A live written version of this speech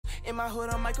In my hood,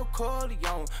 I'm Michael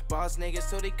Corleone. Boss niggas,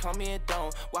 so they call me a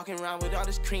Donn. Walking around with all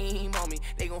this cream on me.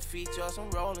 They gon' feature us on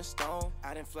Rolling Stone.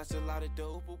 I done flushed a lot of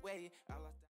dope away.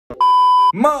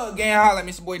 Mug gang, holla at me,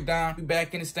 it's your boy Donn. We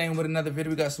back in this thing with another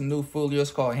video. We got some new Foolio.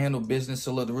 It's called Handle Business.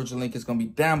 So look, the original link is gonna be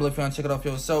down below if you wanna check it out for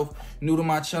yourself. New to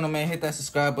my channel, man, hit that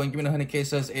subscribe button. Give me the 100K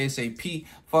subs ASAP.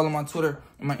 Follow my Twitter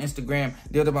and my Instagram.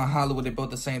 The other about Hollywood, they both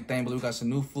the same thing, but we got some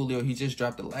new Foolio. He just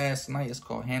dropped it last night. It's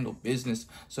called Handle Business.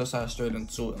 So let's hop straight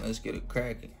into it and let's get it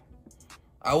cracking.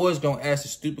 I was gonna ask a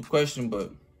stupid question,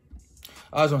 but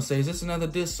I was gonna say, is this another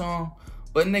diss song?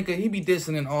 But nigga, he be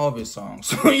dissing in all of his songs.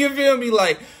 So you feel me?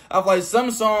 Like, I've like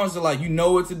some songs are like, you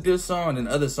know it's a diss song, and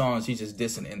other songs he's just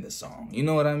dissing in the song. You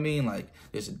know what I mean? Like,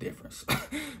 there's a difference. But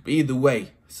either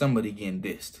way, somebody getting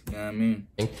dissed. You know what I mean?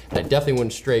 I definitely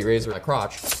wouldn't straight razor my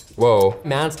crotch. Whoa.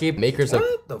 Manscaped makers of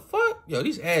what the fuck? Yo,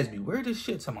 these ads be weird as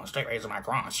shit. Talking about straight razor my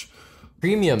crotch.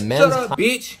 premium men's. Shut up,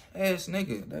 bitch. Ass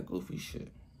nigga. That goofy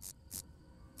shit.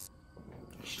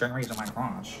 Straight razor my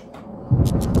crotch.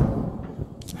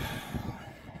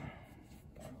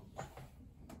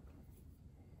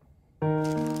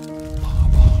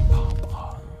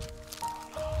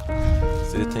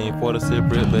 For the sit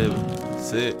Brit, baby.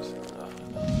 6.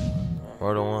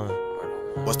 Murder 1.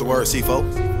 What's the word,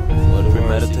 C4?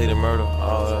 Premeditated murder.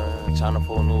 China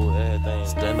for new everything.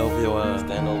 Stand over your ass.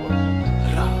 Stand over.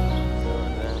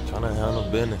 Tryna handle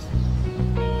business.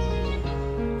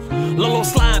 Lolo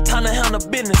slime, time to handle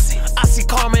business. I see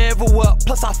karma everywhere,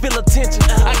 plus I feel attention.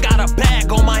 I got a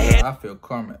bag on my head. I feel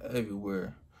karma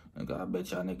everywhere. Nigga, I bet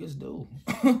y'all niggas do.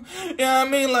 You know what I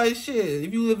mean? Like, shit,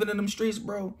 if you living in them streets,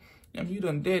 bro, if you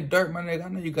done dead dirt, my nigga, I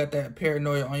know you got that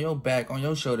paranoia on your back, on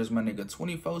your shoulders, my nigga,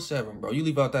 24/7, bro. You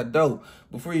leave out that door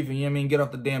before you even, you know what I mean, get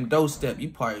off the damn doorstep. You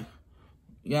probably,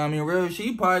 you know what I mean, real shit,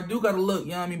 you probably do gotta look,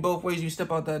 you know what I mean, both ways you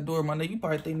step out that door, my nigga. You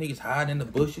probably think niggas hide in the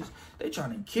bushes. They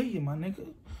trying to kill you, my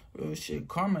nigga. Real shit,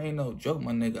 karma ain't no joke,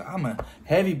 my nigga. I'm a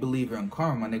heavy believer in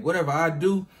karma, my nigga. Whatever I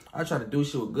do, I try to do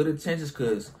shit with good intentions,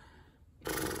 because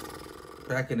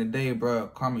back in the day, bro,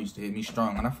 karma used to hit me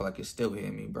strong, and I feel like it still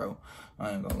hit me, bro.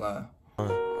 I ain't gonna lie.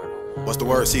 What's the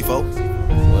word, C4?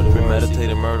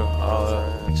 Premeditated murder.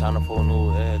 China for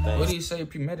new everything. What do you say,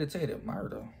 premeditated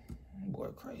murder? Boy,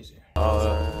 crazy.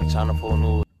 China for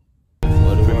new.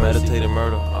 Premeditated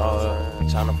murder.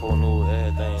 China for new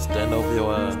everything. Stand over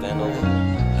your ass. Stand over.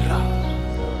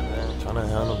 Tryna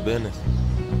handle business.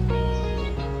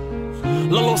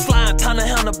 Lolo slime, time to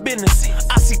handle business.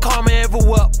 I see karma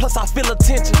everywhere, plus I feel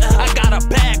attention. I got a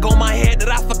bag on my head that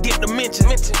I forget to mention.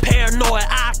 Paranoid,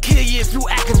 I'll kill you if you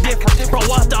acting different. Bro,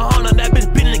 what's the Honda? That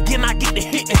bitch been again, I get the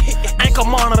hit. Ankle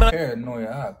monitor. Paranoia,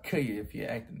 I'll kill you if you're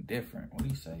acting different. What do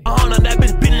you say? Honda, that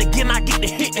bitch been again, I get the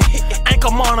hit.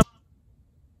 Ankle monitor.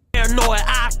 Paranoid,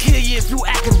 I'll kill you if you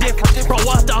acting different. Bro,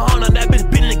 what's the Honda? That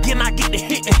bitch been again, I get the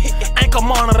hit. Ankle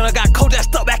monitor, got Kodak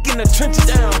stuck back in the trenches.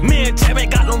 Me and Chapman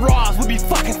got them rods, we be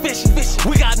fucking fishing.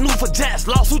 We got new for Jazz,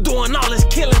 lost, who doing all this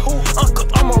killing? Uncle,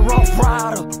 I'm a rough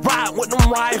rider, ride with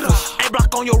them rifles.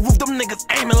 A-block on your roof, them niggas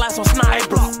aiming like some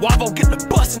snipers. Wavo get the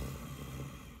bustin'.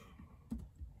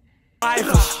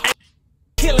 Rifles.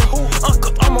 Killing who?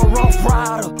 Uncle, I'm a rough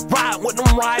rider, ride with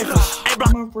them rifles.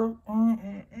 A-block. Uncle,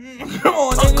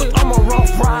 I'm a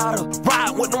rough rider,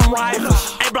 ride with them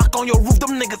rifles. A-block on your roof,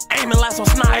 them niggas aiming like some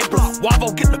snipers.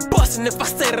 Wavo get the bustin' if I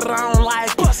say that I don't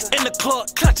like it. In the club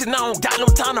clutching, I don't got no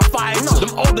time to fight.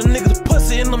 Them older niggas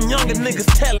pussy and them younger niggas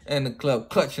tellin'. In the club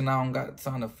clutching, I don't got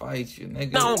time to fight you,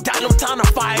 nigga. I don't got no time to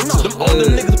fight. Them older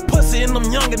niggas pussy and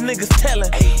them younger niggas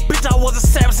tellin'. Bitch, I was a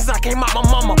savage since I came out my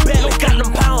mama belly. Got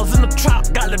them pounds in the trap,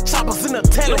 got the choppers in the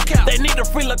telly. They need to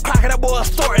free Lil' Crocker, that boy a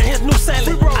story in his new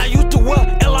selling. I used to wear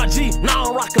LRG, now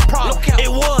I'm rockin' Prada. It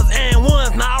was and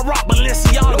was, now I rock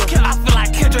Balenciaga. I feel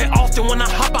like Kendrick Austin when I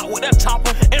hop out with that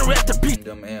chopper. And rest in peace.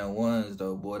 Them and1s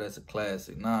though, boy, that's a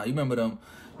classic. Nah, you remember them?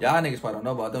 Y'all niggas probably don't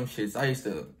know about them shits.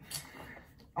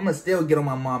 I'ma still get on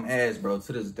my mom ass, bro,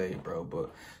 to this day, bro.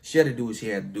 But she had to do what she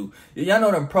had to do. Y'all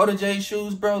know them Protege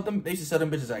shoes, bro? They used to sell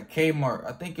them bitches at Kmart.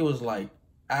 I think it was like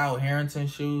Al Harrington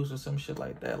shoes or some shit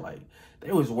like that. Like,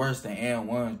 they was worse than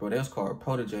and1s, bro. They was called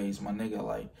Proteges, my nigga.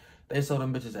 Like, they sold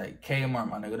them bitches at Kmart,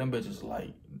 my nigga. Them bitches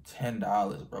like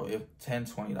 $10, bro. If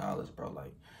 $10, $20, bro.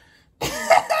 Like,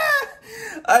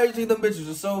 I actually, them bitches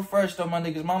were so fresh though, my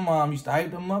niggas. My mom used to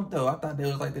hype them up though. I thought they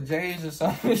was like the J's or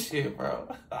some shit,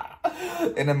 bro.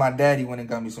 And then my daddy went and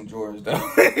got me some Jordans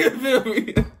though. You feel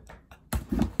me?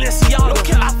 I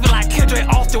feel like Kendrick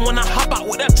Austin when I hop out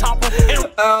with that chopper.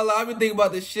 I've been thinking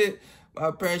about this shit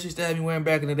my parents used to have me wearing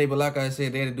back in the day, but like I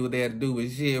said, they had to do what they had to do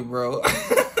with shit, bro.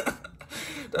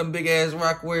 Them big ass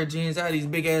Rockwear jeans. I had these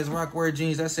big ass Rockwear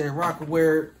jeans. I said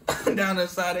Rockwear down the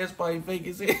side. That's probably fake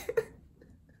as hell.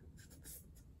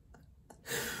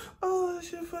 Oh, that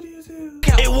shit funny as hell.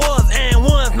 It was and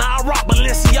was, now I rock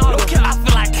Balenciaga. I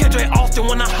feel like Kendrick Austin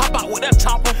when I hop out with that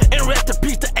chopper. And rest in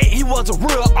peace to 8, he was a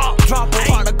real op dropper.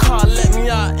 Park the car, let me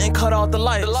out and cut off the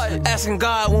lights. Asking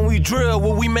God when we drill,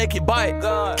 will we make it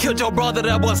bite? Killed your brother,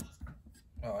 that was...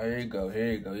 Oh, here you go,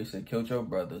 here you go. He said, killed your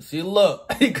brother. See,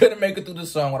 look, he couldn't make it through the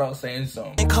song without saying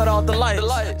something. And cut off the lights.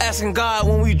 Asking God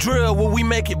when we drill, will we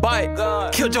make it bite?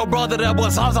 Killed your brother, that boy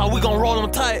Zaza, we gon' roll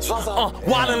him tight.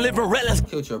 Wild and living reckless.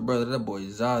 Killed your brother, that boy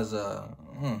Zaza.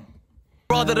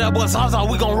 Brother, that boy Zaza,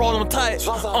 we gon' roll him tight.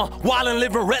 Wild and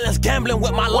living reckless, gambling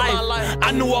with my life.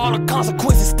 I knew all the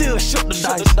consequences, still shook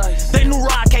the dice. They knew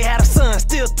Rod K had a son,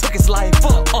 still took his life.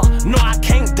 No, I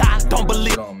can't die, don't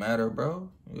believe. It don't matter, bro.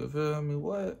 You feel me?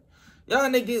 What? Y'all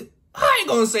niggas, I ain't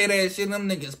gonna say that shit. Them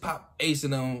niggas pop acing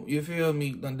them. You feel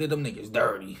me? Done did them niggas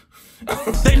dirty.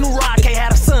 They knew Rod K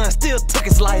had a son, still took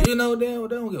his life. You know, they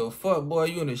don't give a fuck, boy.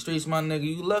 You in the streets, my nigga.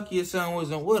 You lucky your son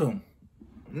wasn't with him.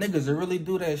 Niggas that really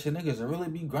do that shit. Niggas that really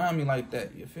be grimy like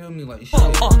that. You feel me? Like shit.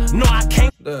 No, I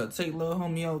can't. Take little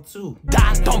homie out too.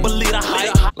 Die, don't believe the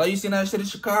hype. Like you seen that shit in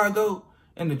Chicago?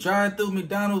 In the drive-thru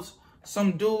McDonald's?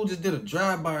 Some dude just did a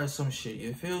drive-by or some shit,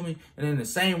 you feel me? And then the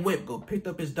same whip picked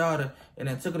up his daughter and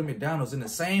then took her to McDonald's in the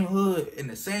same hood, in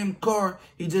the same car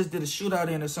he just did a shootout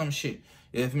in or some shit.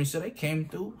 You feel me? So they came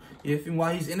through, you feel me?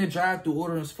 While he's in the drive-thru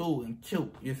ordering his food and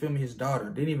killed, you feel me, his daughter.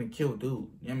 Didn't even kill dude. You know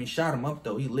what I mean? Shot him up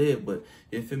though, he lived, but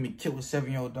you feel me? Killed his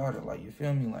 7-year-old daughter. Like, you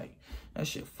feel me? Like, that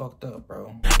shit fucked up,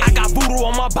 bro. I got voodoo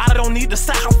on my body, don't need to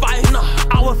sacrifice. No,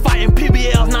 I was fighting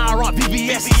PBLs, now I rock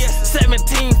PBS.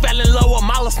 17, fell in love with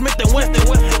Mala Smith and Weston.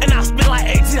 And I spent like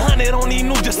 1,800 on these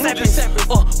new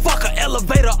Giuseppe's. Fuck an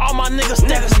elevator, all my niggas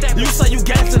steppin'. You say you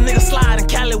gangsta, nigga slide in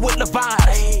Cali with the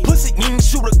vibes. Pussy, you ain't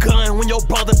shoot a gun when your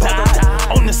brother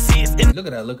died. On the seats. Look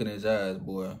at that look in his eyes,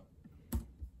 boy.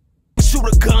 Shoot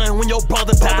a gun when your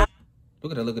brother died.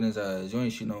 Look at that look in his eyes. You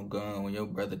ain't shoot no gun when your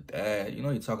brother died. You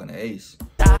know you talking to Ace.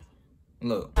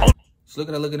 Look. Just look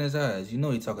at that look in his eyes. You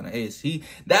know he talking to Ace.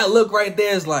 That look right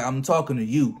there is like, I'm talking to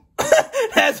you.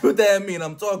 That's what that mean.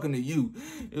 I'm talking to you.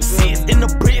 Seats in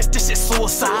the bridge, this shit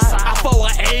suicide. I for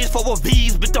an A's, for a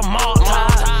V's, but the mall tied.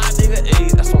 Nigga, hey,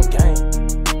 that's on game.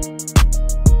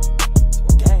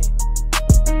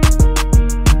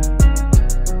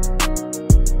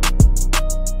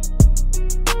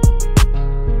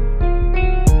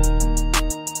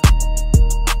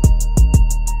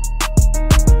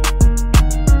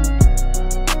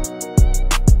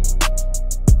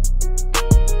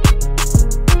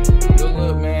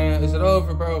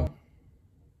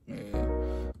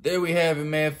 There we have it,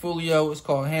 man. Foolio. It's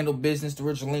called Handle Business. The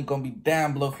original link gonna be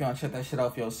down below if you wanna check that shit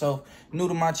out for yourself. New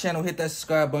to my channel, hit that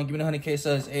subscribe button. Give me the 100K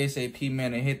subs ASAP,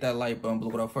 man, and hit that like button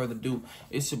below. Without further ado,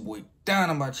 it's your boy Donn.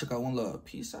 I'm about to check out One Love.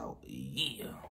 Peace out. Yeah.